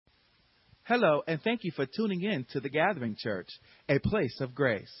Hello, and thank you for tuning in to The Gathering Church, a place of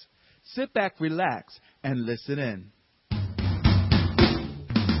grace. Sit back, relax, and listen in. A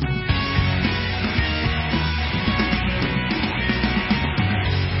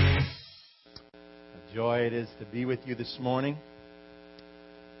joy it is to be with you this morning.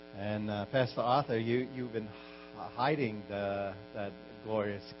 And Pastor Arthur, you've been hiding that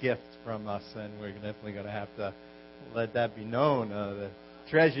glorious gift from us, and we're definitely going to have to let that be known. The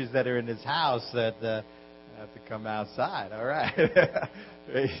treasures that are in His house that have to come outside. All right.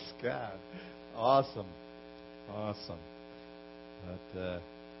 Praise God. Awesome. But we're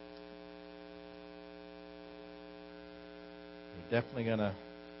definitely going to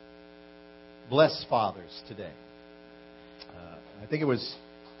bless fathers today. I think it was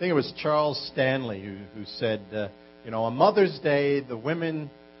Charles Stanley who said, on Mother's Day, the women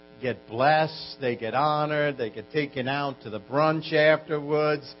get blessed, they get honored, they get taken out to the brunch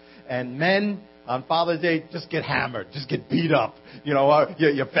afterwards, and men on Father's Day just get hammered, just get beat up.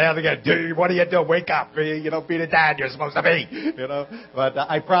 Your family what do you do? Wake up, be the dad you're supposed to be. But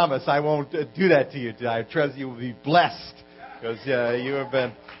I promise I won't do that to you today. I trust you will be blessed because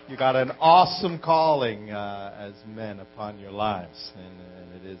you got an awesome calling as men upon your lives, and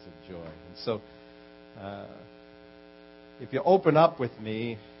it is a joy. And so, if you open up with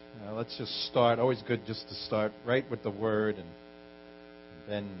me. Let's just start. Always good just to start right with the Word and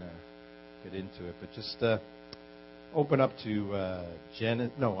then get into it. But just open up to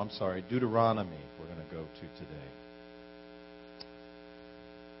Deuteronomy. We're going to go to today.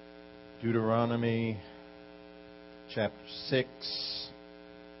 Deuteronomy chapter 6.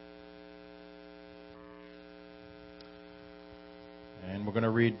 And we're going to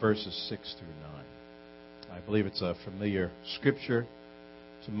read verses 6 through 9. I believe it's a familiar scripture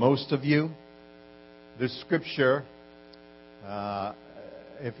to most of you. This scripture,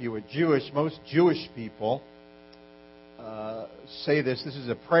 if you were Jewish, most Jewish people say this. This is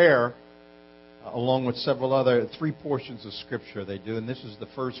a prayer along with several other 3 portions of scripture they do. And this is the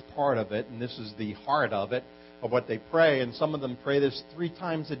first part of it. And this is the heart of it, of what they pray. And some of them pray this 3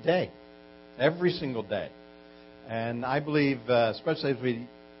 times a day, every single day. And I believe, especially as we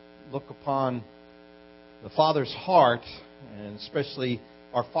look upon the Father's heart, and especially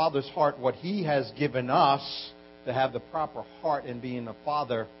our Father's heart, what He has given us to have the proper heart in being a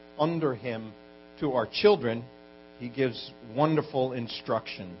father under Him to our children, He gives wonderful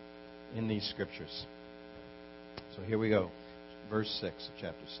instruction in these scriptures. So here we go. Verse 6 of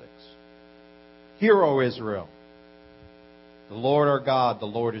chapter 6. Hear, O Israel, the Lord our God, the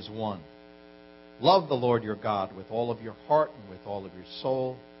Lord is one. Love the Lord your God with all of your heart and with all of your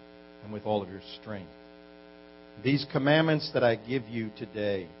soul and with all of your strength. These commandments that I give you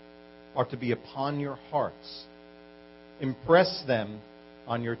today are to be upon your hearts. Impress them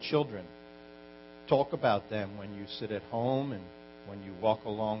on your children. Talk about them when you sit at home and when you walk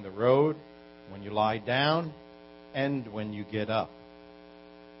along the road, when you lie down, and when you get up.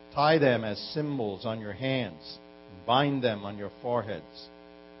 Tie them as symbols on your hands and bind them on your foreheads.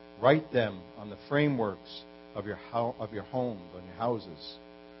 Write them on the frameworks of your homes, on your houses,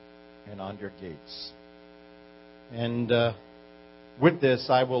 and on your gates. And with this,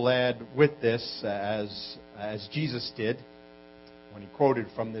 I will add with this, as Jesus did when He quoted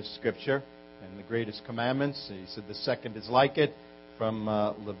from this scripture and the greatest commandments. He said the second is like it from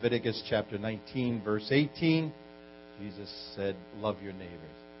Leviticus chapter 19, verse 18. Jesus said, love your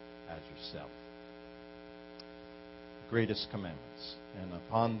neighbors as yourself. The greatest commandments. And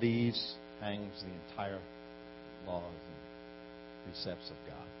upon these hangs the entire laws and precepts of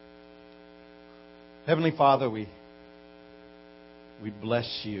God. Heavenly Father, we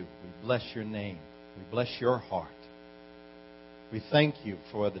bless you. We bless your name. We bless your heart. We thank you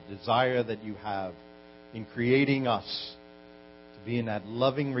for the desire that you have in creating us to be in that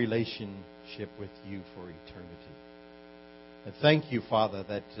loving relationship with you for eternity. And thank you, Father,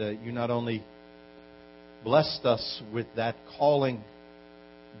 that you not only blessed us with that calling,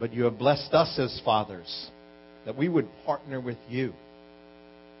 but you have blessed us as fathers, that we would partner with you,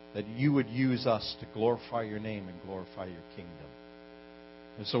 that you would use us to glorify your name and glorify your kingdom.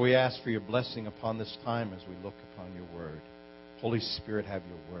 And so we ask for your blessing upon this time as we look upon your word. Holy Spirit, have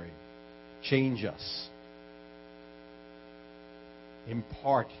your way. Change us.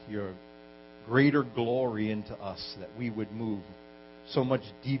 Impart your greater glory into us, that we would move so much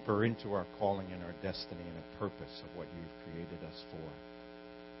deeper into our calling and our destiny and a purpose of what you've created us for.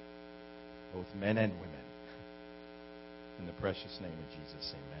 Both men and women. In the precious name of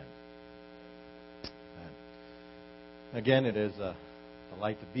Jesus, amen. Again, it is a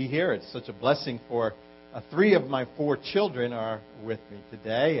delight to be here. It's such a blessing for 3 of my 4 children are with me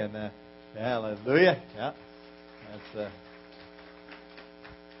today, and Hallelujah. Yeah. They're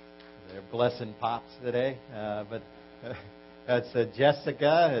blessing pops today. But that's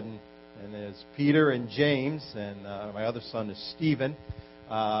Jessica, and there's Peter and James, and my other son is Stephen.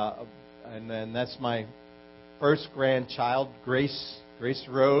 And then that's my first grandchild, Grace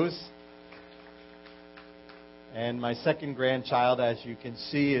Rose. And my second grandchild, as you can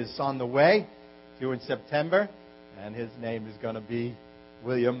see, is on the way, due in September. And his name is going to be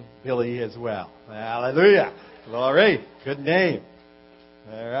William Billy as well. Hallelujah. Glory. Good name.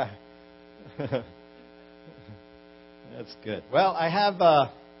 All right. That's good. Well, I have,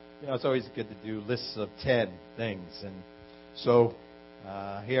 it's always good to do lists of 10 things. And so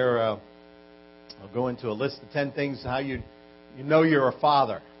here I'll go into a list of 10 things how you know you're a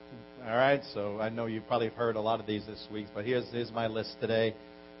father. All right. So I know you probably have heard a lot of these this week, but here's my list today.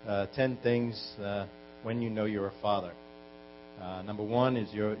 10 things when you know you're a father. Number one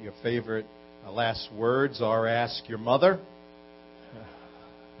is your favorite last words are ask your mother.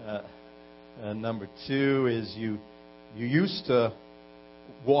 Number two is you used to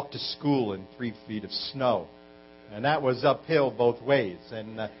walk to school in 3 feet of snow. And that was uphill both ways.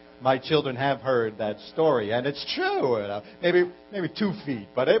 And my children have heard that story. And it's true. Maybe 2 feet,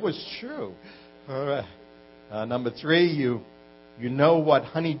 but it was true. All right. Number three, you know what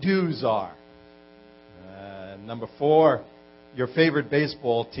honeydews are. Number four, your favorite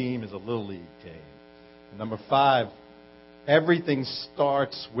baseball team is a Little League team. Number five, everything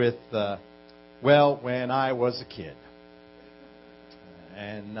starts with, when I was a kid.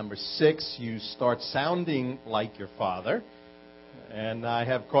 And number six, you start sounding like your father. And I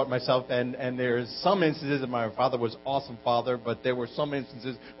have caught myself, and there's some instances that my father was an awesome father, but there were some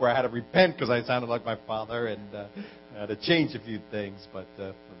instances where I had to repent because I sounded like my father and I had to change a few things. But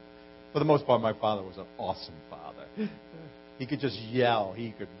for the most part, my father was an awesome father. He could just yell.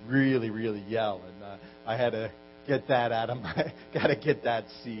 He could really, really yell. And I had to get that out of get that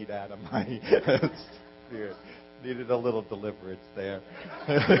seed out of my spirit. Needed a little deliverance there.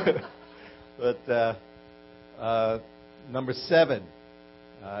 But number seven,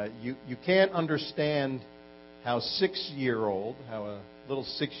 you can't understand how a little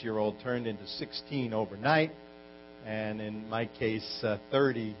 6-year-old turned into 16 overnight, and in my case,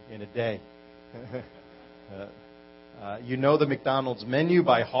 30 in a day. You know the McDonald's menu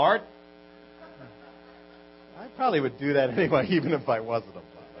by heart. I probably would do that anyway, even if I wasn't a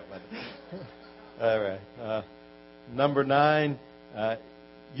father. But, all right. Number 9,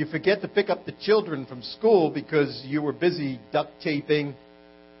 you forget to pick up the children from school because you were busy duct taping,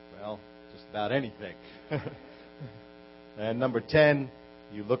 just about anything. And number 10,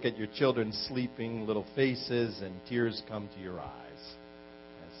 you look at your children's sleeping little faces and tears come to your eyes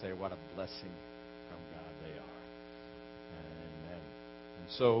and say, what a blessing from God they are. And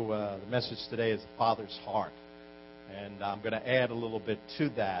so the message today is the Father's heart. And I'm going to add a little bit to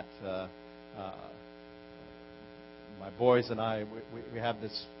that. My boys and I, we have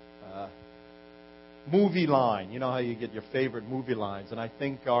this movie line. You know how you get your favorite movie lines. And I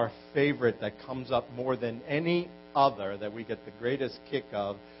think our favorite that comes up more than any other that we get the greatest kick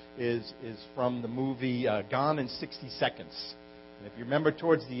of is from the movie Gone in 60 Seconds. And if you remember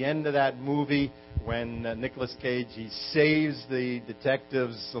towards the end of that movie when Nicolas Cage, he saves the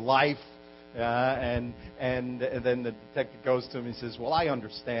detective's life. And then the detective goes to him and says, well, I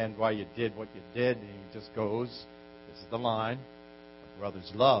understand why you did what you did. And he just goes, this is the line, a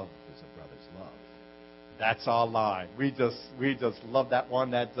brother's love is a brother's love. That's our line. We just love that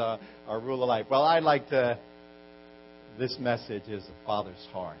one. That's our rule of life. Well, this message is a father's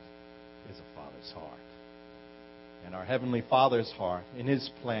heart, is a father's heart. And our Heavenly Father's heart, in His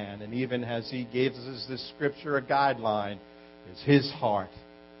plan, and even as He gives us this scripture, a guideline, is His heart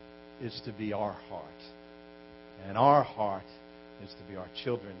is to be our heart. And our heart is to be our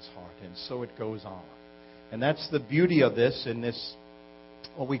children's heart. And so it goes on. And that's the beauty of this. And this,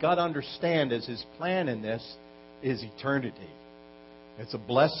 what we got to understand is His plan in this is eternity. It's a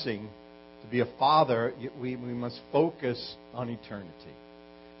blessing to be a father. We must focus on eternity.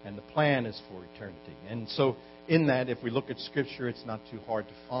 And the plan is for eternity. And so in that, if we look at Scripture, it's not too hard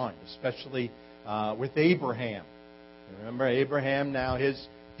to find, especially with Abraham. Remember Abraham now,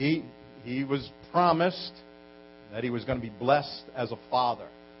 he was promised that he was going to be blessed as a father.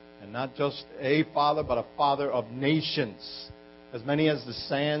 And not just a father, but a father of nations. As many as the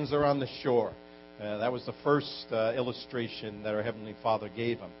sands are on the shore. That was the first illustration that our Heavenly Father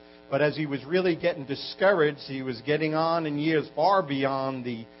gave him. But as he was really getting discouraged, he was getting on in years far beyond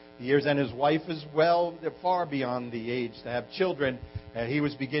the years, and his wife as well, far beyond the age to have children. He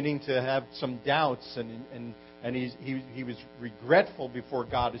was beginning to have some doubts, and And he was regretful before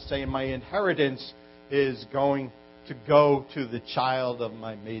God, is saying, my inheritance is going to go to the child of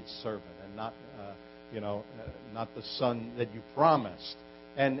my maidservant, and not, not the son that you promised.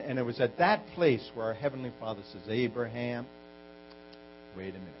 And it was at that place where our Heavenly Father says, Abraham, wait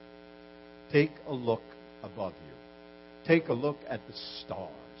a minute. Take a look above you. Take a look at the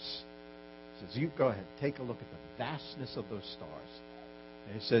stars. He says, you go ahead. Take a look at the vastness of those stars.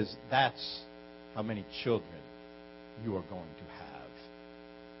 And he says, that's how many children you are going to have.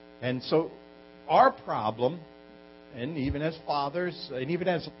 And so our problem, and even as fathers, and even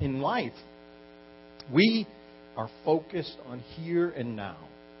as in life, we are focused on here and now,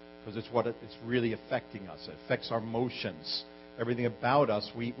 because it's really affecting us. It affects our emotions. Everything about us,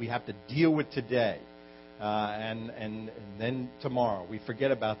 we have to deal with today. And then tomorrow. We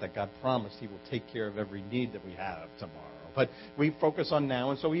forget about that. God promised He will take care of every need that we have tomorrow. But we focus on now.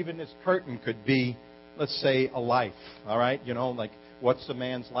 And so even this curtain could be, let's say, a life. All right? Like what's a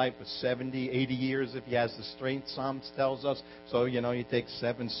man's life? 70, 80 years if he has the strength, Psalms tells us. So, you take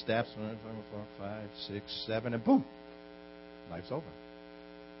 7 steps. 1, 4, 5, 6, 7, and boom. Life's over.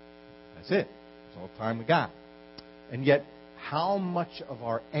 That's it. That's all the time we got. And yet, how much of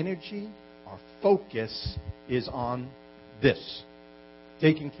our energy, our focus is on this,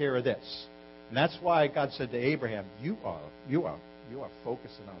 taking care of this. And that's why God said to Abraham, you are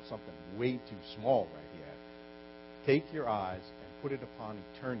focusing on something way too small right here. Take your eyes and put it upon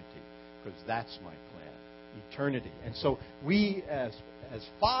eternity, because that's my plan, eternity. And so we as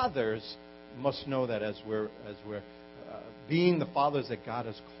fathers must know that as we're being the fathers that God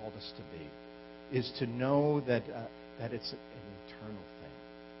has called us to be, is to know that it's an eternal thing.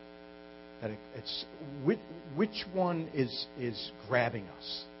 That it's which one is grabbing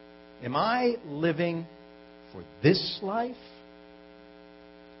us? Am I living for this life,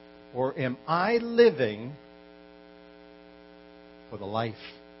 or am I living for the life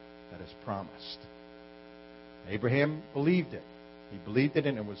that is promised? Abraham believed it. He believed it,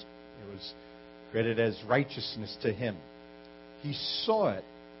 and it was credited as righteousness to him. He saw it,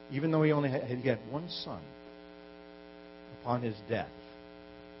 even though he only had one son upon his death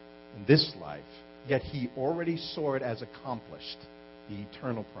in this life, yet he already saw it as accomplished, the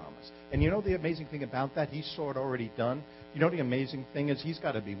eternal promise. And the amazing thing about that? He saw it already done. The amazing thing is he's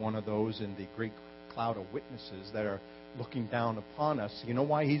got to be one of those in the great cloud of witnesses that are looking down upon us. You know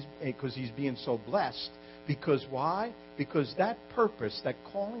why? Because he's being so blessed. Because why? Because that purpose, that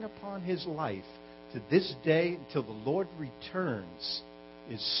calling upon his life to this day until the Lord returns,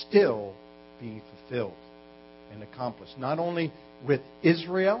 is still being fulfilled and accomplished. Not only with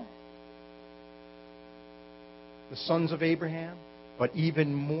Israel, the sons of Abraham, but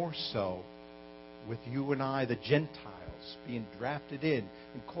even more so with you and I, the Gentiles, being drafted in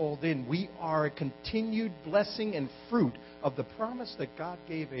and called in. We are a continued blessing and fruit of the promise that God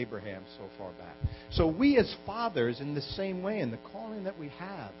gave Abraham so far back. So we as fathers, in the same way, in the calling that we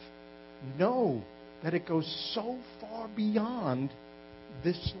have, know that it goes so far beyond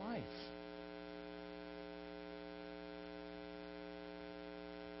this life.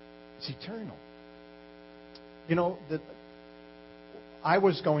 It's eternal. I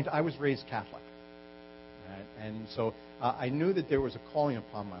was raised Catholic. Right? And so I knew that there was a calling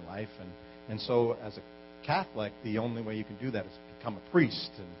upon my life. And so as a Catholic, the only way you can do that is become a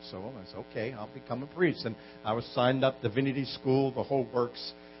priest. And so I said, okay, I'll become a priest. And I was signed up, divinity school, the whole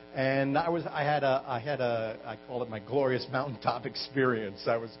works. And I call it my glorious mountaintop experience.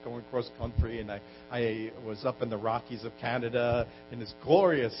 I was going cross country, and I was up in the Rockies of Canada in this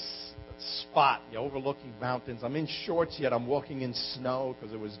glorious spot, overlooking mountains. I'm in shorts, yet I'm walking in snow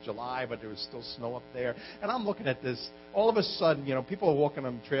because it was July, but there was still snow up there. And I'm looking at this. All of a sudden, people are walking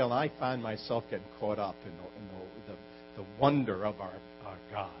on the trail, and I find myself getting caught up in the wonder of our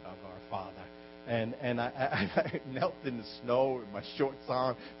God, of our Father. And I knelt in the snow with my shorts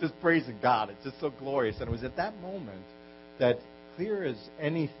on, just praising God. It's just so glorious. And it was at that moment that, clear as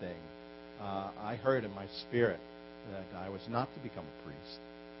anything, I heard in my spirit that I was not to become a priest.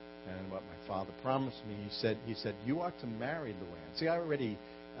 And what my father promised me, he said, you are to marry Luann. See,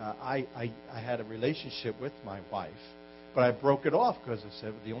 I had a relationship with my wife, but I broke it off because I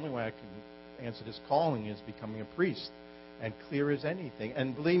said, the only way I can answer this calling is becoming a priest. And clear as anything.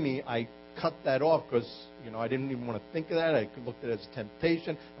 And believe me, I cut that off because, I didn't even want to think of that. I looked at it as a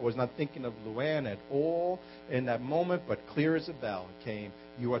temptation. I was not thinking of Luann at all in that moment, but clear as a bell came,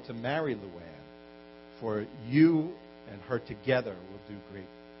 you are to marry Luann, for you and her together will do great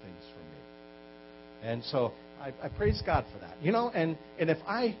things for me. And so I praise God for that. And if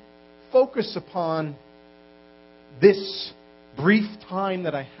I focus upon this brief time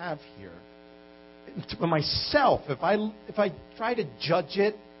that I have here, to myself, if I try to judge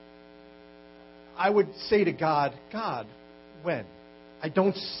it, I would say to God, God, when? I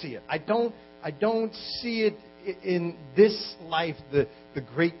don't see it. I don't see it in this life, the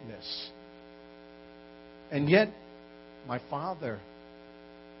greatness. And yet, my Father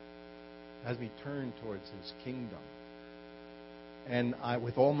has me turn towards His kingdom. And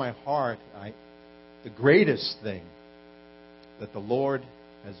with all my heart, the greatest thing that the Lord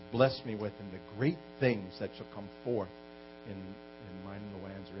has blessed me with, and the great things that shall come forth in mine and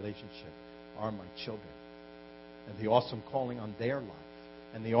Luann's relationship, are my children. And the awesome calling on their life.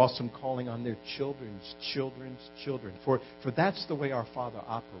 And the awesome calling on their children's children's children. For that's the way our Father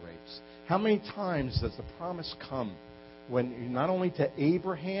operates. How many times does the promise come when not only to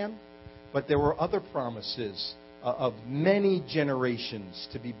Abraham, but there were other promises of many generations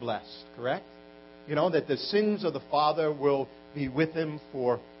to be blessed, correct? You know, that the sins of the father will be with him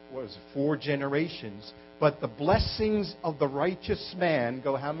for, 4 generations. But the blessings of the righteous man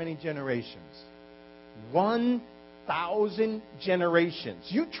go how many generations? 1,000 generations.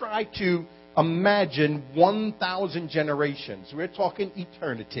 You try to imagine 1,000 generations. We're talking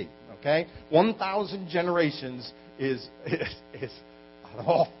eternity, okay? 1,000 generations is an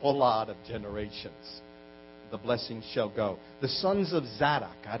awful lot of generations. The blessings shall go. The sons of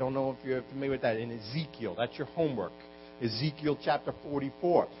Zadok. I don't know if you're familiar with that. In Ezekiel, that's your homework. Ezekiel chapter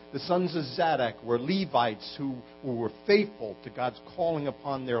 44. The sons of Zadok were Levites who were faithful to God's calling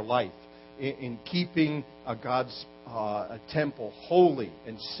upon their life in keeping God's temple holy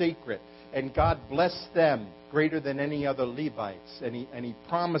and sacred. And God blessed them greater than any other Levites. And he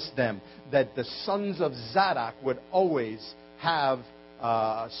promised them that the sons of Zadok would always have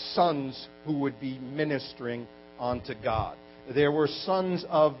sons who would be ministering unto God. There were sons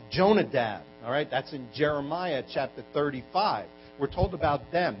of Jonadab. All right, that's in Jeremiah chapter 35. We're told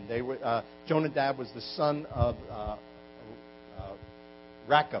about them. They were Jonadab was the son of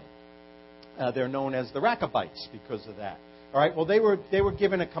Rechab. They're known as the Rechabites because of that. All right. Well, they were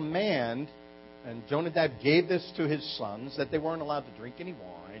given a command, and Jonadab gave this to his sons, that they weren't allowed to drink any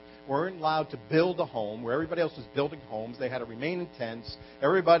wine, weren't allowed to build a home where everybody else was building homes. They had to remain in tents.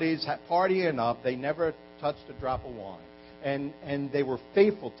 Everybody's partying up. They never touched a drop of wine. And they were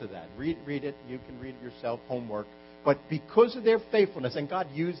faithful to that. Read it. You can read it yourself, homework. But because of their faithfulness, and God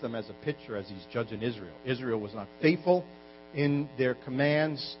used them as a picture as He's judging Israel. Israel was not faithful in their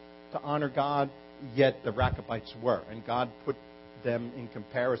commands to honor God, yet the Rechabites were. And God put them in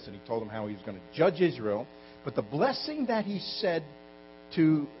comparison. He told them how He was going to judge Israel. But the blessing that He said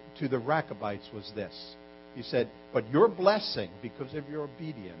to the Rechabites was this. He said, but your blessing, because of your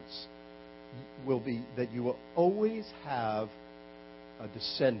obedience, will be that you will always have a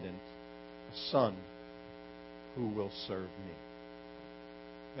descendant, a son, who will serve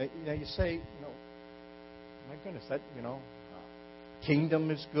me. Now you say, my goodness, that, kingdom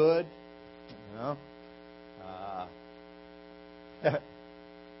is good,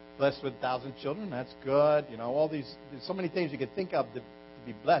 blessed with 1,000 children, that's good, all these, there's so many things you could think of to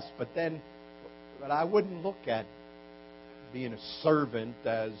be blessed, but I wouldn't look at being a servant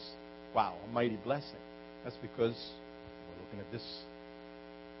as, wow, a mighty blessing. That's because we're looking at this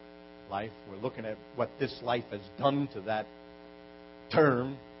life. We're looking at what this life has done to that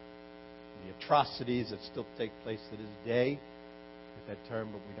term, the atrocities that still take place to this day with that term,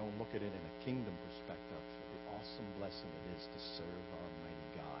 but we don't look at it in a kingdom perspective. The awesome blessing it is to serve our mighty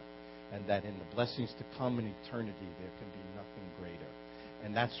God. And that in the blessings to come in eternity, there can be nothing greater.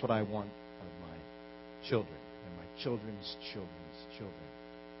 And that's what I want of my children and my children's children's children.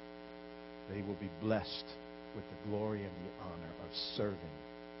 They will be blessed with the glory and the honor of serving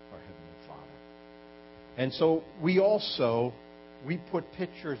our Heavenly Father. And so we put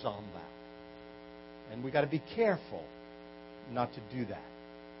pictures on that. And we got to be careful not to do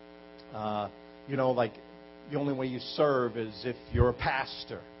that. Like the only way you serve is if you're a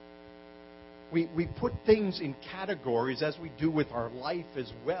pastor. We put things in categories, as we do with our life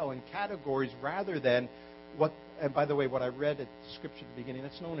as well, in categories rather than what. And by the way, what I read at the scripture at the beginning,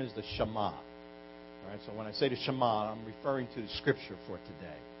 that's known as the Shema. All right, so when I say the Shema, I'm referring to the scripture for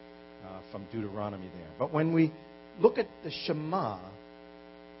today from Deuteronomy there. But when we look at the Shema,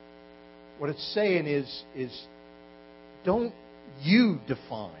 what it's saying is don't you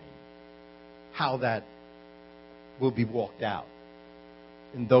define how that will be walked out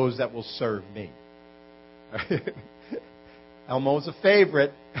in those that will serve me. Elmo's a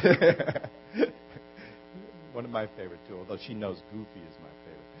favorite. One of my favorite too, although she knows Goofy is my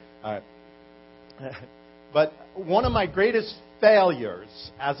favorite. All right. But one of my greatest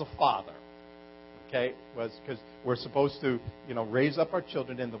failures as a father, okay, was because we're supposed to, raise up our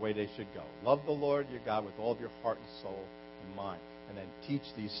children in the way they should go. Love the Lord your God with all of your heart and soul and mind. And then teach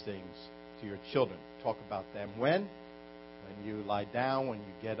these things to your children. Talk about them when? When you lie down, when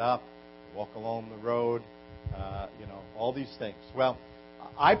you get up, walk along the road, all these things. Well,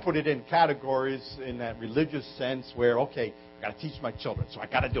 I put it in categories in that religious sense where, okay, I got to teach my children, so I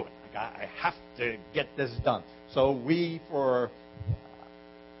got to do it. I have to get this done. So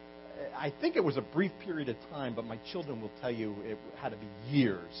I think it was a brief period of time, but my children will tell you it had to be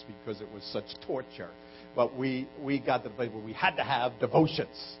years because it was such torture. But we got to the place where we had to have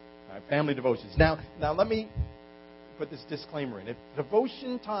devotions, family devotions. Now let me put this disclaimer in. If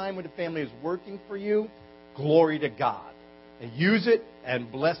devotion time with the family is working for you, glory to God. And use it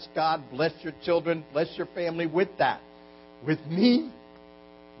and bless God, bless your children, bless your family with that. With me,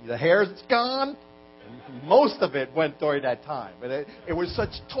 the hair's gone. Most of it went during that time. But it was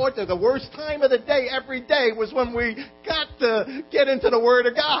such torture. The worst time of the day, every day, was when we got to get into the Word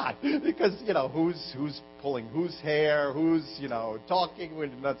of God. Because, who's pulling whose hair, who's, talking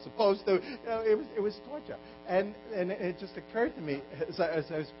when you're not supposed to. It was torture. And it just occurred to me as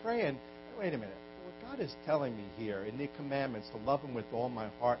I was praying, wait a minute. What God is telling me here in the commandments to love Him with all my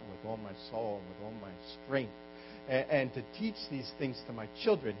heart and with all my soul and with all my strength and to teach these things to my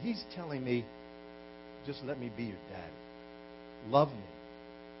children, He's telling me, just let me be your daddy. Love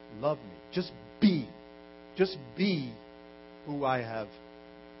me. Love me. Just be. Just be who I have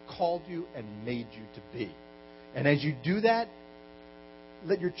called you and made you to be. And as you do that,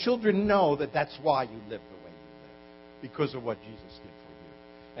 let your children know that that's why you live the way you live. Because of what Jesus did for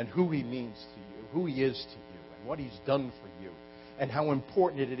you. And who He means to you. Who He is to you. And what He's done for you. And how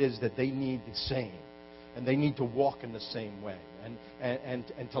important it is that they need the same. And they need to walk in the same way. And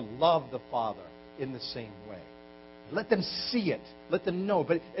to love the Father in the same way. Let them see it. Let them know.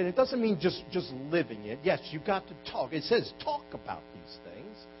 And it doesn't mean just living it. Yes, you've got to talk. It says talk about these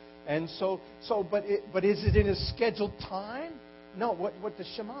things. And but is it in a scheduled time? No, what the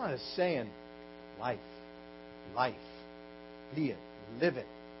Shema is saying, life. Be it. Live it.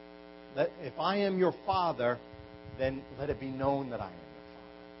 If I am your Father, then let it be known that I am your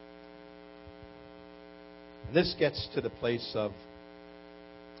Father. And this gets to the place of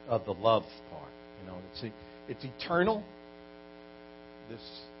the love part. It's eternal. This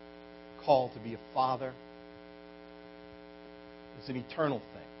call to be a father is an eternal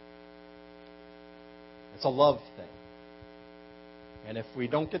thing. It's a love thing. And if we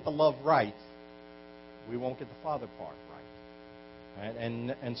don't get the love right, we won't get the father part right.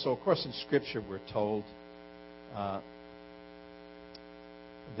 And so, of course, in Scripture we're told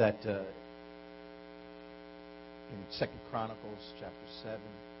that in 2 Chronicles chapter 7,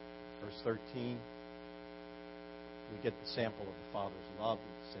 verse 13, we get the sample of the Father's love.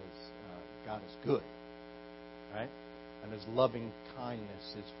 It says, God is good, right? And His loving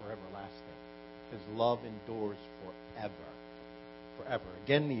kindness is for everlasting. His love endures forever.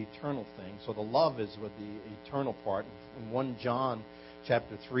 Again, the eternal thing. So the love is with the eternal part. In 1 John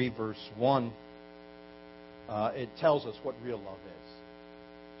chapter 3, verse 1, it tells us what real love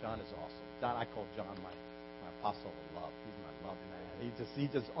is. John is awesome. I call John my apostle of love. He's my love man. He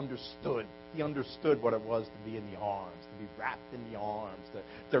just understood. He understood what it was to be in the arms, to be wrapped in the arms,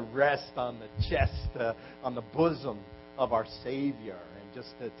 to rest on the chest, on the bosom of our Savior, and just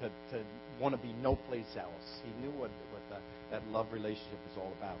to want to be no place else. He knew what that love relationship was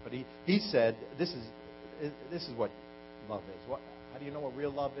all about. But he said, this is what love is. How do you know what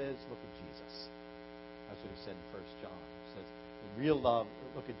real love is? Look at Jesus. That's what he said in 1 John. He says, real love,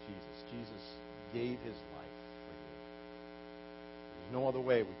 look at Jesus. Jesus gave His life for you. There's no other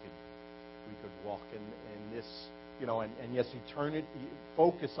way we could walk in this, and yes, eternity,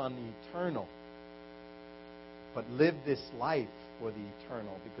 focus on the eternal, but live this life for the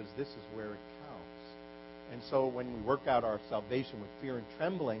eternal, because this is where it counts. And so when we work out our salvation with fear and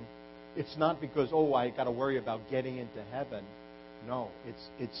trembling, it's not because, I got to worry about getting into heaven. No,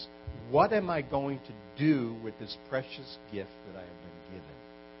 it's what am I going to do with this precious gift that I have been given?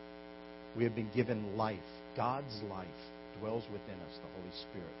 We have been given life. God's life dwells within us, the Holy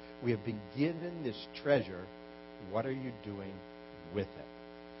Spirit. We have been given this treasure. What are you doing with it?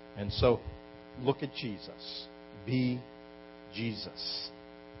 And so, look at Jesus. Be Jesus.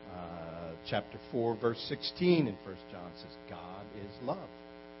 Chapter 4, verse 16 in 1 John says, God is love.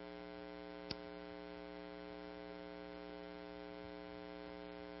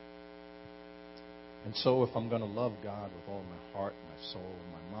 And so if I'm going to love God with all my heart, my soul,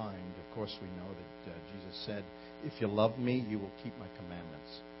 and my mind, of course we know that Jesus said, if you love me, you will keep my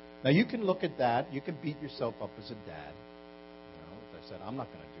commandments. Now you can look at that. You can beat yourself up as a dad. As I said, I'm not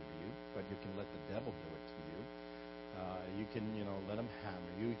going to do to you. but you can let the devil do it to you. You can, let him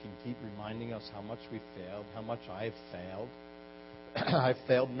hammer you. You can keep reminding us how much we failed, how much I've failed. I've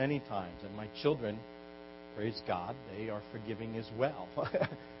failed many times, and my children, praise God, they are forgiving as well.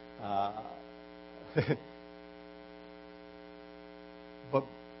 But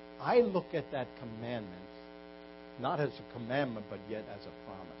I look at that commandment not as a commandment, but yet as a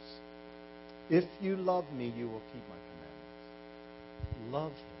promise. If you love me, you will keep my commandments.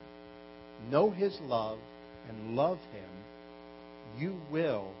 Love him. Know his love and love him. You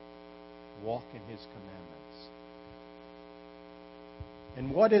will walk in his commandments.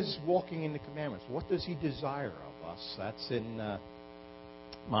 And what is walking in the commandments? What does he desire of us? That's in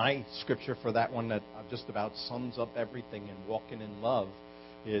my scripture for that one that just about sums up everything in walking in love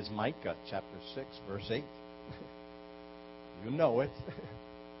is Micah chapter 6, verse 8. You know it.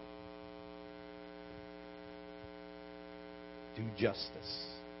 Do justice.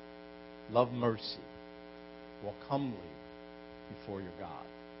 Love mercy. Walk humbly before your God.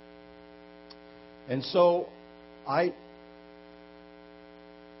 And so I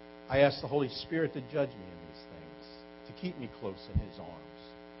ask the Holy Spirit to judge me in these things, to keep me close in his arms,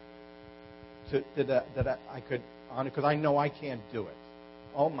 that I could honor, because I know I can't do it.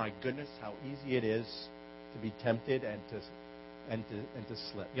 Oh my goodness, how easy it is to be tempted and to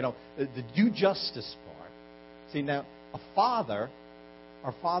slip. The do justice part. See, now,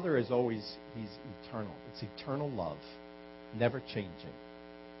 our Father is always, he's eternal. It's eternal love, never changing.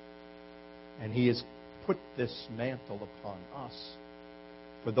 And he has put this mantle upon us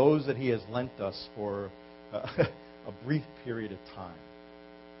for those that he has lent us for a brief period of time.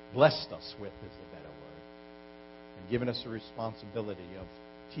 Blessed us with is the better word. And given us a responsibility of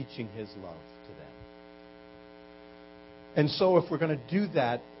teaching his love to them. And so if we're going to do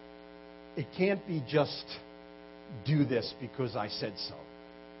that, it can't be just do this because I said so.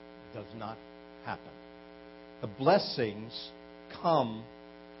 It does not happen. The blessings come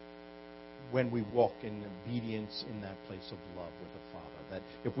when we walk in obedience in that place of love with the Father. That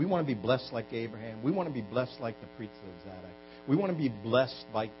if we want to be blessed like Abraham, we want to be blessed like the priest of Zadok, we want to be blessed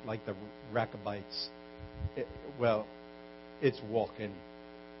like the Rechabites, it's walking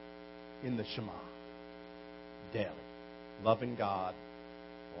in the Shema daily. Loving God,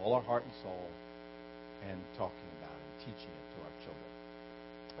 all our heart and soul, and talking about it and teaching it to our children.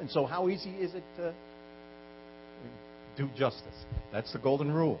 And so how easy is it to do justice? That's the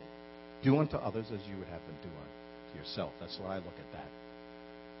golden rule. Do unto others as you would have them do unto yourself. That's why I look at that.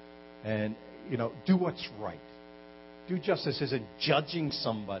 And, do what's right. Do justice isn't judging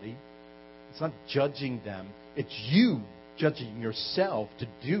somebody. It's not judging them. It's you judging yourself to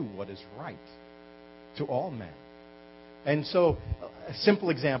do what is right to all men. And so, a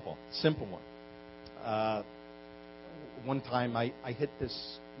simple example, simple one. One time I hit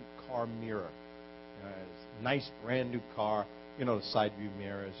this car mirror. Nice brand new car. The side view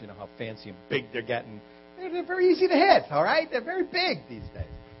mirrors, how fancy and big they're getting. They're very easy to hit, all right? They're very big these days.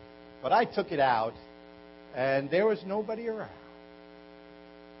 But I took it out, and there was nobody around.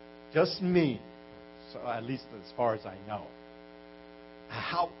 Just me. So at least as far as I know.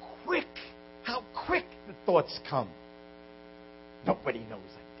 How quick the thoughts come. Nobody knows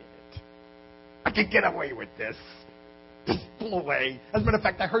I did it. I can get away with this. Just pull away. As a matter of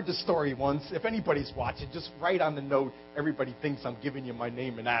fact, I heard the story once. If anybody's watching, just write on the note, everybody thinks I'm giving you my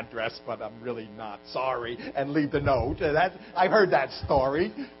name and address, but I'm really not. Sorry. And leave the note. I heard that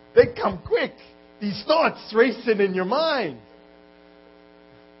story. They come quick. These thoughts racing in your mind.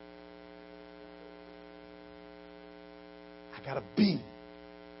 I got to be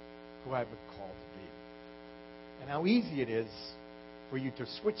who I've been called to be. And how easy it is for you to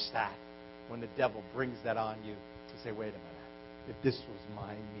switch that when the devil brings that on you to say, wait a minute, if this was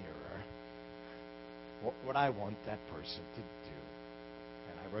my mirror, what would I want that person to do?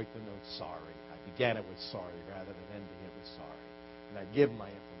 And I wrote the note, sorry. I began it with sorry rather than ending it with sorry. And I give my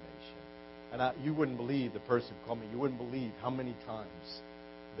information. And you wouldn't believe the person called me. You wouldn't believe how many times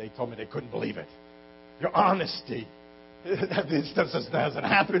they told me they couldn't believe it. Your honesty. This hasn't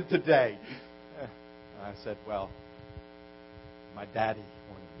happened today. I said, well, my daddy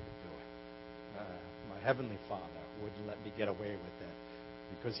wanted me to do it. My heavenly Father wouldn't let me get away with it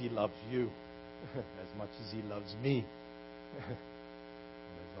because he loves you as much as he loves me. There's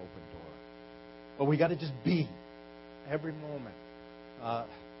an open door. But we got to just be every moment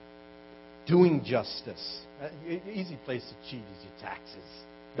doing justice. Easy place to cheat is your taxes.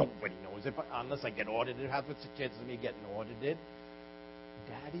 Nobody knows it, unless I get audited. What's the chance of me getting audited?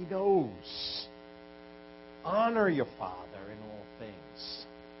 Daddy knows. Honor your Father in all things,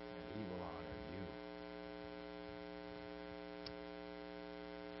 and he will honor you.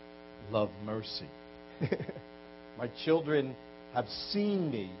 love mercy. My children have seen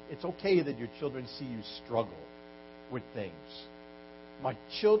me. It's okay that your children see you struggle with things. My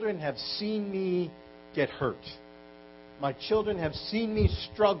children have seen me get hurt. My children have seen me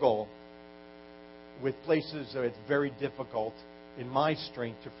struggle with places where it's very difficult in my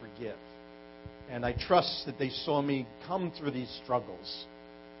strength to forgive. And I trust that they saw me come through these struggles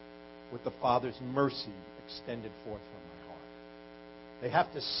with the Father's mercy extended forth from my heart. They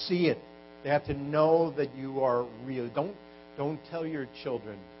have to see it. They have to know that you are real. Don't tell your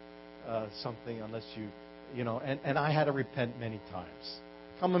children something unless you know. And I had to repent many times.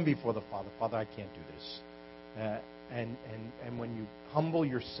 Coming before the Father, Father, I can't do this. And when you humble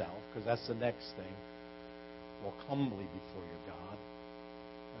yourself, because that's the next thing, walk humbly before your God.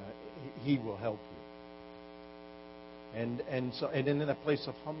 He will help you. And in a place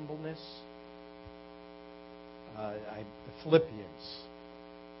of humbleness, the Philippians,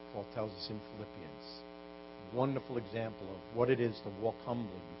 Paul tells us in Philippians, a wonderful example of what it is to walk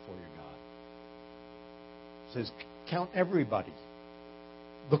humbly before your God. It says, count everybody.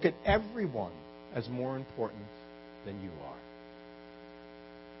 Look at everyone as more important than you are.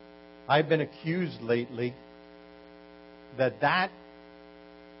 I've been accused lately that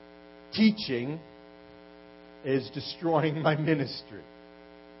teaching is destroying my ministry,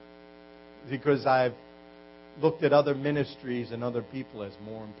 because I've looked at other ministries and other people as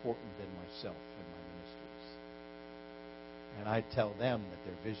more important than myself in my ministries. And I tell them that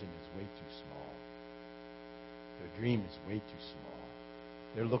their vision is way too small. Their dream is way too small.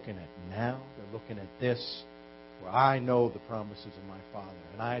 They're looking at now. They're looking at this, where I know the promises of my Father.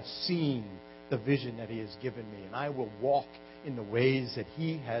 And I've seen the vision that He has given me. And I will walk in the ways that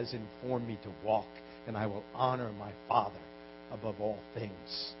He has informed me to walk. And I will honor my Father above all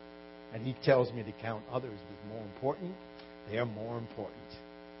things. And He tells me to count others as more important. They are more important.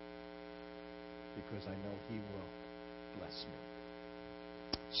 Because I know He will bless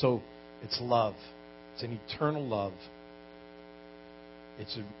me. So it's love. It's an eternal love.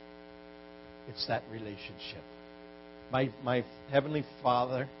 It's that relationship. My heavenly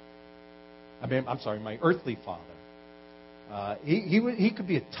Father, my earthly Father, he could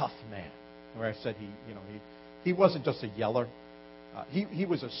be a tough man. Where I said he wasn't just a yeller. He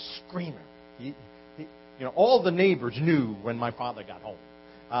was a screamer. All the neighbors knew when my father got home.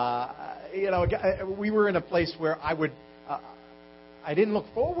 We were in a place where I didn't look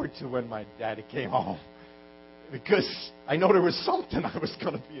forward to when my daddy came home, because I know there was something I was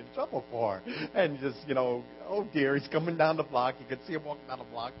going to be in trouble for. And just, oh dear, he's coming down the block. You could see him walking down the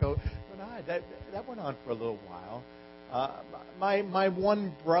block. But that went on for a little while. My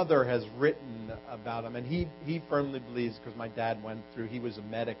one brother has written about him, and he firmly believes, because my dad he was a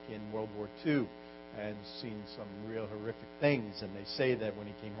medic in World War II and seen some real horrific things, and they say that when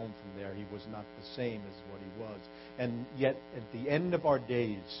he came home from there, he was not the same as what he was. And yet, at the end of our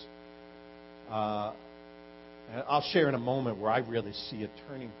days, I'll share in a moment where I really see a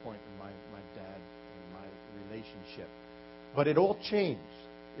turning point in my dad and my relationship. But it all changed.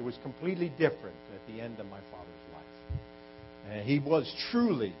 It was completely different at the end of my father's life. And he was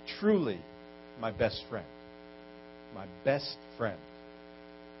truly, truly my best friend. My best friend.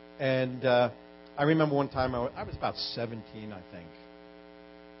 And I remember one time, I was about 17, I think.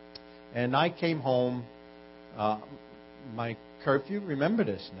 And I came home. My curfew, remember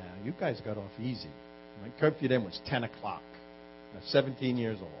this now. You guys got off easy. My curfew then was 10 o'clock. I was 17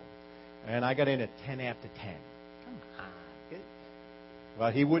 years old. And I got in at 10 after 10. Come on.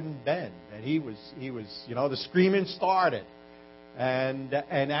 Well, he wouldn't bend. And he was, the screaming started. And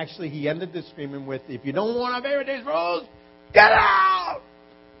actually, he ended the screaming with, "If you don't want to obey these rules, get out!"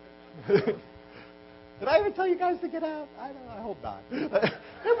 Did I ever tell you guys to get out? I hope not.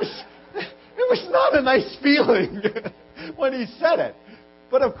 It was not a nice feeling when he said it.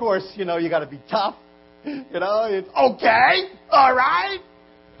 But of course, you got to be tough. It's okay, all right.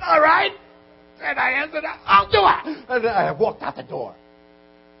 And I answered, "I'll do it." And I walked out the door.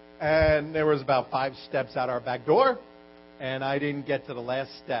 And there was about 5 steps out our back door. And I didn't get to the last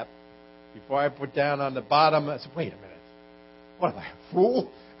step. Before I put down on the bottom, I said, "Wait a minute. What am I, a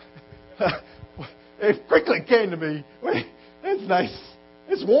fool?" It quickly came to me, "Wait, it's nice.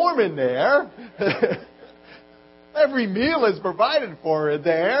 It's warm in there. Every meal is provided for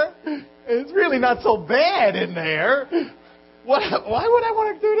there. It's really not so bad in there. Why would I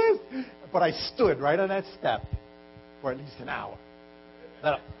want to do this?" But I stood right on that step for at least an hour.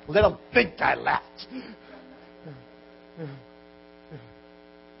 Let them think I left.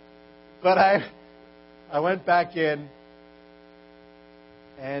 But I went back in,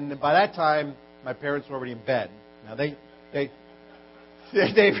 and by that time, my parents were already in bed. Now, they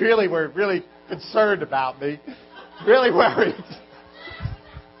They really were really concerned about me. Really worried.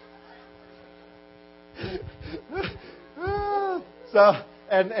 So,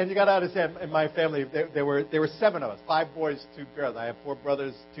 and you got to understand, in my family, there were 7 of us, 5 boys, 2 girls. I have 4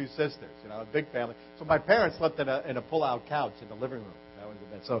 brothers, 2 sisters. A big family. So my parents slept in a pull-out couch in the living room. That was the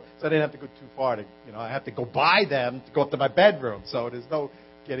bed. So I didn't have to go too far to, I have to go by them to go up to my bedroom. So there's no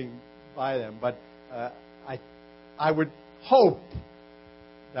getting by them. But I would hope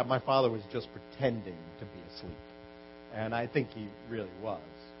that my father was just pretending to be asleep, and I think he really was.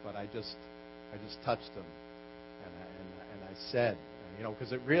 But I just touched him, and I said,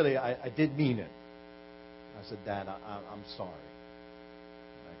 because it really, I did mean it. I said, Dad, I'm sorry.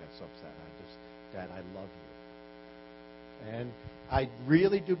 And I got so upset. Dad, I love you. And I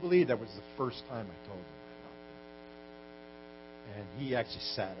really do believe that was the first time I told him I loved him. And he actually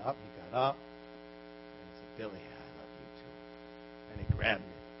sat up. He got up. And he said, Billy, I love you too. And he grabbed me.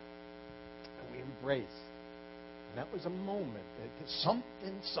 And we embraced. And that was a moment that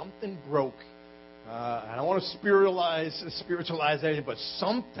something broke. I don't want to spiritualize anything, but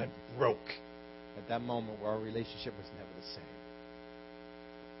something broke at that moment where our relationship was never the same.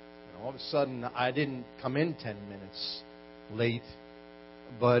 And all of a sudden, I didn't come in 10 minutes late,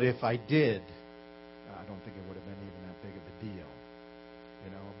 but if I did, I don't think it would have been even that big of a deal.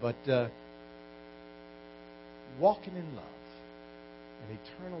 But walking in love, and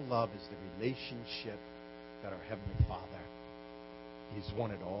eternal love is the relationship that our Heavenly Father, He's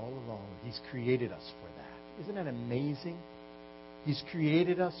wanted all along. He's created us for that. Isn't that amazing? He's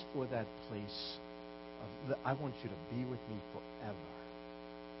created us for that place of, I want you to be with me forever.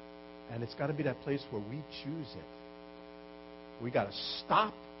 And it's got to be that place where we choose it. We got to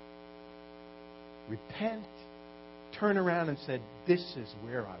stop, repent, turn around and say, this is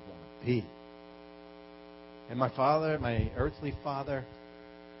where I want to be. And my father, my earthly father,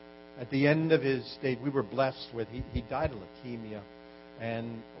 at the end of his days, we were blessed with, he died of leukemia.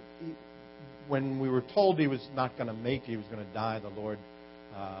 And when we were told he was not going to make it, he was going to die, the Lord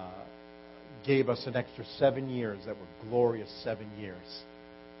gave us an extra 7 years that were glorious 7 years.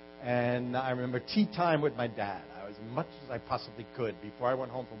 And I remember tea time with my dad. I was as much as I possibly could before I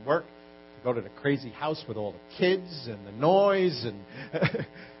went home from work to go to the crazy house with all the kids and the noise. And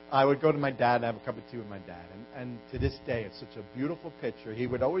I would go to my dad and have a cup of tea with my dad. And to this day, it's such a beautiful picture. He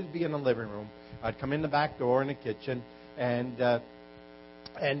would always be in the living room. I'd come in the back door in the kitchen. And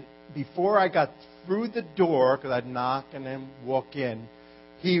before I got through the door, because I'd knock and then walk in,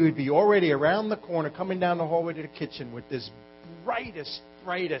 he would be already around the corner, coming down the hallway to the kitchen with this brightest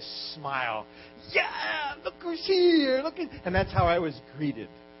smile. Yeah, look who's here. And that's how I was greeted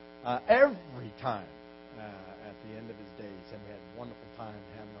every time at the end of his days. And we had a wonderful time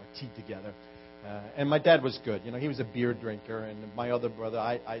having our tea together. And my dad was good. He was a beer drinker. And my other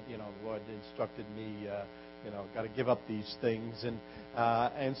brother, the Lord instructed me, got to give up these things.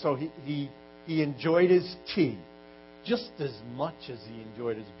 And so he enjoyed his tea just as much as he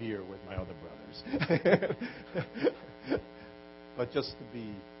enjoyed his beer with my other brothers. But just to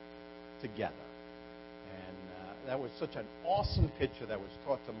be together. And that was such an awesome picture that was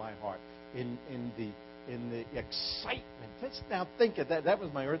taught to my heart in the excitement. Just now think of that. That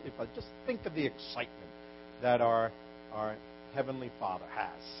was my earthly father. Just think of the excitement that our Heavenly Father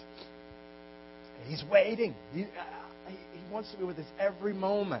has. He's waiting. He wants to be with us every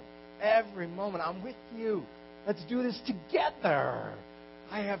moment. Every moment. I'm with you. Let's do this together.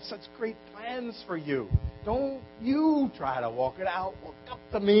 I have such great plans for you. Don't you try to walk it out. Walk up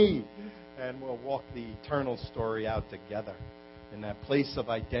to me. And we'll walk the eternal story out together in that place of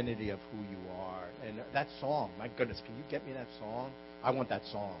identity of who you are. And that song, my goodness, can you get me that song? I want that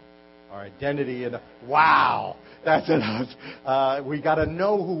song. Our identity in wow, that's it. We got to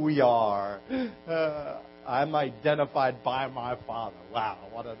know who we are. I'm identified by my Father. Wow,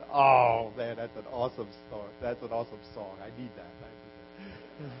 oh man, that's an awesome song. That's an awesome song. I need that.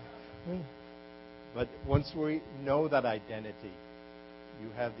 But once we know that identity, you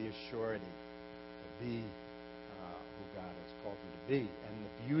have the assurity to be who God has called you to be, and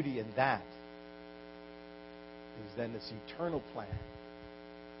the beauty in that is then this eternal plan.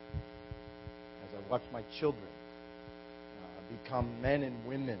 I watch my children become men and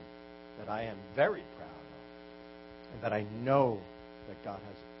women that I am very proud of, and that I know that God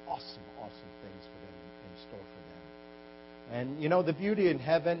has awesome things for them in store for them. And the beauty in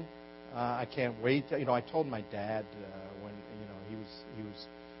heaven, I can't wait. I told my dad when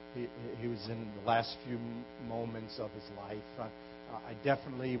he was in the last few moments of his life.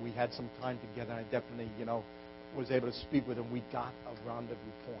 We had some time together. I definitely was able to speak with him. We got a rendezvous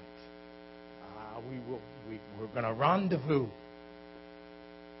point. We're going to rendezvous.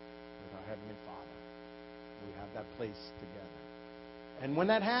 Heavenly Father. We have that place together. And when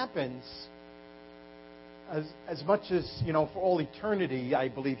that happens, as much as, for all eternity, I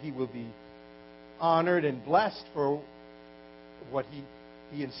believe He will be honored and blessed for what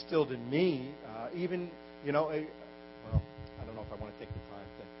He instilled in me. Even, well, I don't know if I want to take the time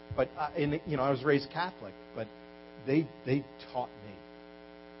to, but I was raised Catholic, but they taught me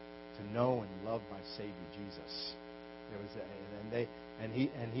to know and love my Savior Jesus.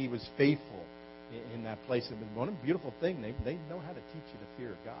 He was faithful in that place. And one beautiful thing, they know how to teach you the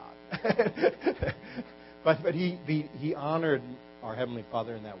fear of God. but he honored our Heavenly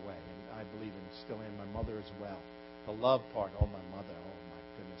Father in that way, and I believe in still in my mother as well. The love part, my mother, my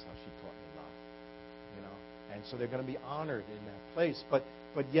goodness, how she taught me love. And so they're going to be honored in that place. But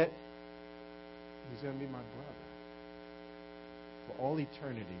yet, He's going to be my brother. For all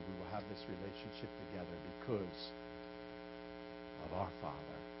eternity, we will have this relationship together because of our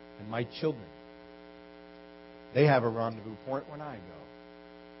Father. And my children, they have a rendezvous point when I go.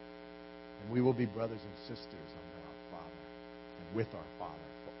 And we will be brothers and sisters under our Father and with our Father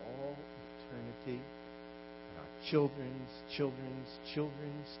for all eternity. And our children's, children,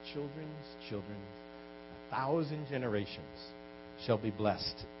 1,000 generations shall be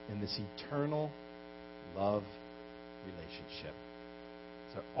blessed in this eternal love relationship.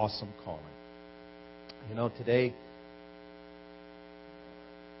 It's an awesome calling. Today,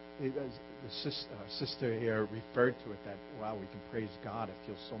 our sister here referred to it that, wow, we can praise God. It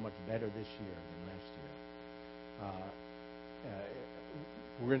feels so much better this year than last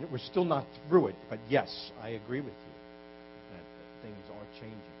year. We're still not through it, but yes, I agree with you that things are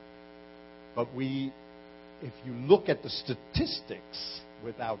changing. But if you look at the statistics,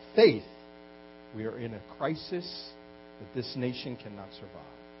 without faith, we are in a crisis that this nation cannot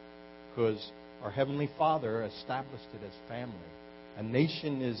survive. Because our Heavenly Father established it as family. A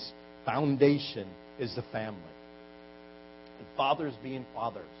nation's foundation is the family. And fathers being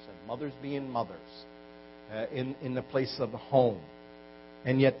fathers and mothers being mothers in the place of the home.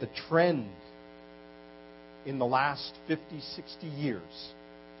 And yet the trend in the last 50, 60 years,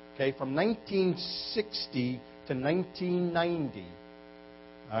 from 1960 to 1990,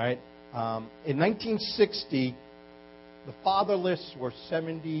 all right, in 1960, the fatherless were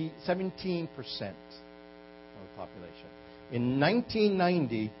 17% of the population. In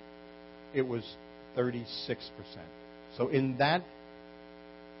 1990, it was 36%. So in that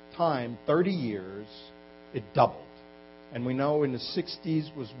time, 30 years, it doubled. And we know in the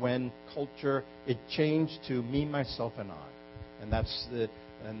 60s was when culture, it changed to me, myself, and I. And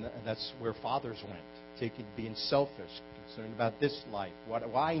that's where fathers went, being selfish, concerned about this life, what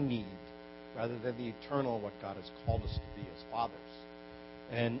do I need, rather than the eternal, what God has called us to be as fathers.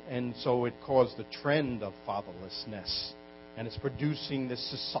 And so it caused the trend of fatherlessness. And it's producing this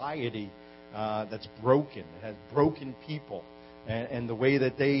society that's broken. It has broken people. And the way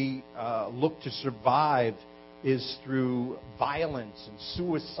that they look to survive is through violence and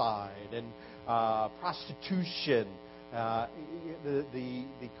suicide and prostitution. The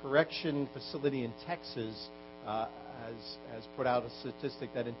correction facility in Texas has put out a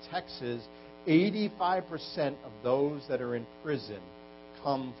statistic that in Texas, 85% of those that are in prison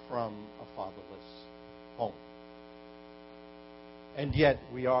come from a fatherless home. And yet,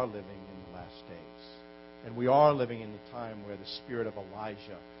 we are living in the last days. And we are living in the time where the spirit of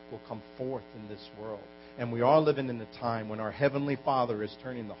Elijah will come forth in this world. And we are living in the time when our Heavenly Father is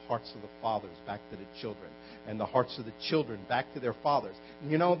turning the hearts of the fathers back to the children, and the hearts of the children back to their fathers.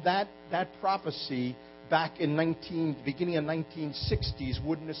 And that prophecy back in beginning of 1960s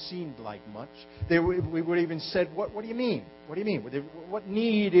wouldn't have seemed like much. We would have even said, what do you mean? What do you mean? What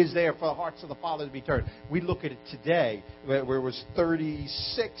need is there for the hearts of the fathers to be turned? We look at it today, where it was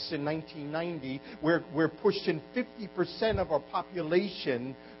 36 in 1990. We're pushing 50% of our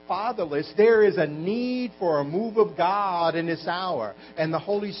population fatherless. There is a need for a move of God in this hour. And the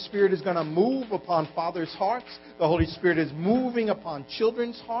Holy Spirit is going to move upon fathers' hearts. The Holy Spirit is moving upon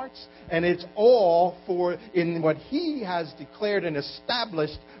children's hearts. And it's all in what He has declared and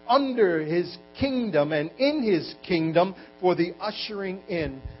established under His kingdom and in His kingdom for the ushering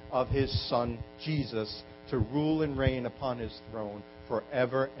in of His Son, Jesus, to rule and reign upon His throne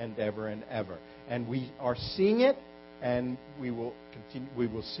forever and ever and ever. And we are seeing it. And we will continue. We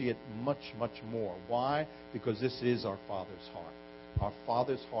will see it much, much more. Why? Because this is our Father's heart. Our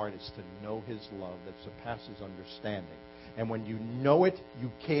Father's heart is to know His love that surpasses understanding. And when you know it, you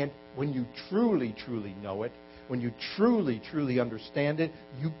can't. When you truly, truly know it, when you truly, truly understand it,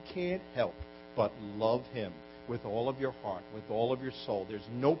 you can't help but love Him with all of your heart, with all of your soul. There's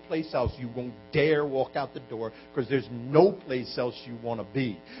no place else you won't dare walk out the door, because there's no place else you want to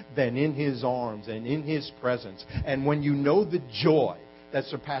be than in His arms and in His presence. And when you know the joy that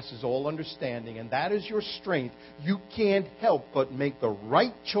surpasses all understanding, and that is your strength, you can't help but make the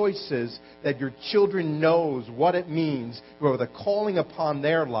right choices, that your children knows what it means for the calling upon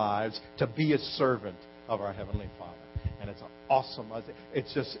their lives to be a servant of our Heavenly Father. And it's awesome.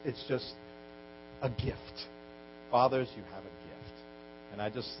 It's just a gift. Fathers, you have a gift. And I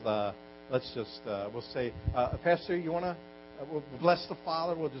just, we'll say, Pastor, you want to, we'll bless the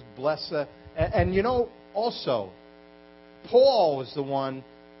Father, we'll just bless, and you know, also, Paul was the one,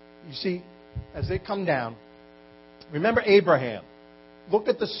 you see, as they come down, remember Abraham. Look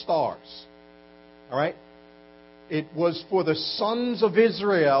at the stars. All right? It was for the sons of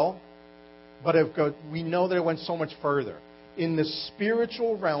Israel, but we know that it went so much further. In the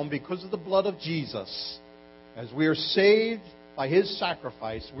spiritual realm, because of the blood of Jesus, as we are saved by His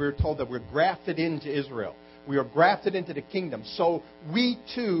sacrifice, we're told that we're grafted into Israel. We are grafted into the kingdom. So we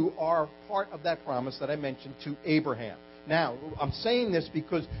too are part of that promise that I mentioned to Abraham. Now, I'm saying this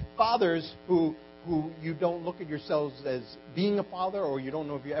because fathers who you don't look at yourselves as being a father, or you don't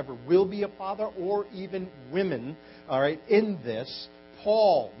know if you ever will be a father, or even women, all right, in this,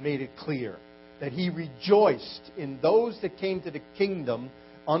 Paul made it clear that he rejoiced in those that came to the kingdom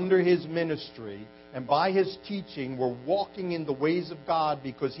under his ministry, and by his teaching were walking in the ways of God,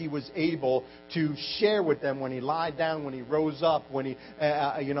 because he was able to share with them when he lied down, when he rose up, when he,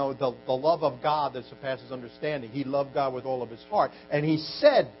 the love of God that surpasses understanding. He loved God with all of his heart. And he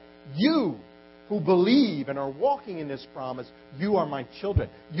said, you who believe and are walking in this promise, you are my children.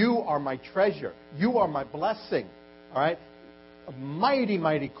 You are my treasure. You are my blessing. All right? A mighty,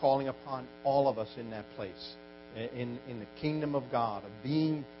 mighty calling upon all of us in that place. In the kingdom of God, of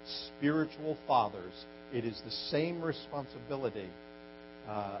being spiritual fathers, it is the same responsibility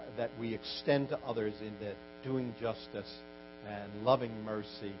that we extend to others in the doing justice and loving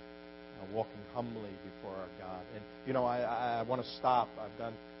mercy, walking humbly before our God. And, you know, I want to stop. I've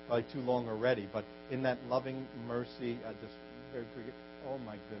done probably too long already, but in that loving mercy, just very quickly, oh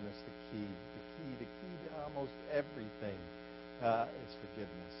my goodness, the key to almost everything is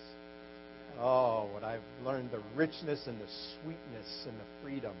forgiveness. Oh, what I've learned, the richness and the sweetness and the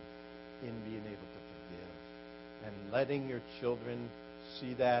freedom in being able to forgive. And letting your children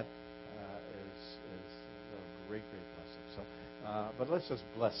see that is a great, great blessing. So, but let's just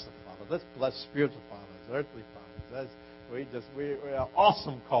bless the Father. Let's bless spiritual fathers, earthly fathers. We're an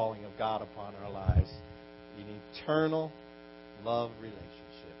awesome calling of God upon our lives. An eternal love relationship.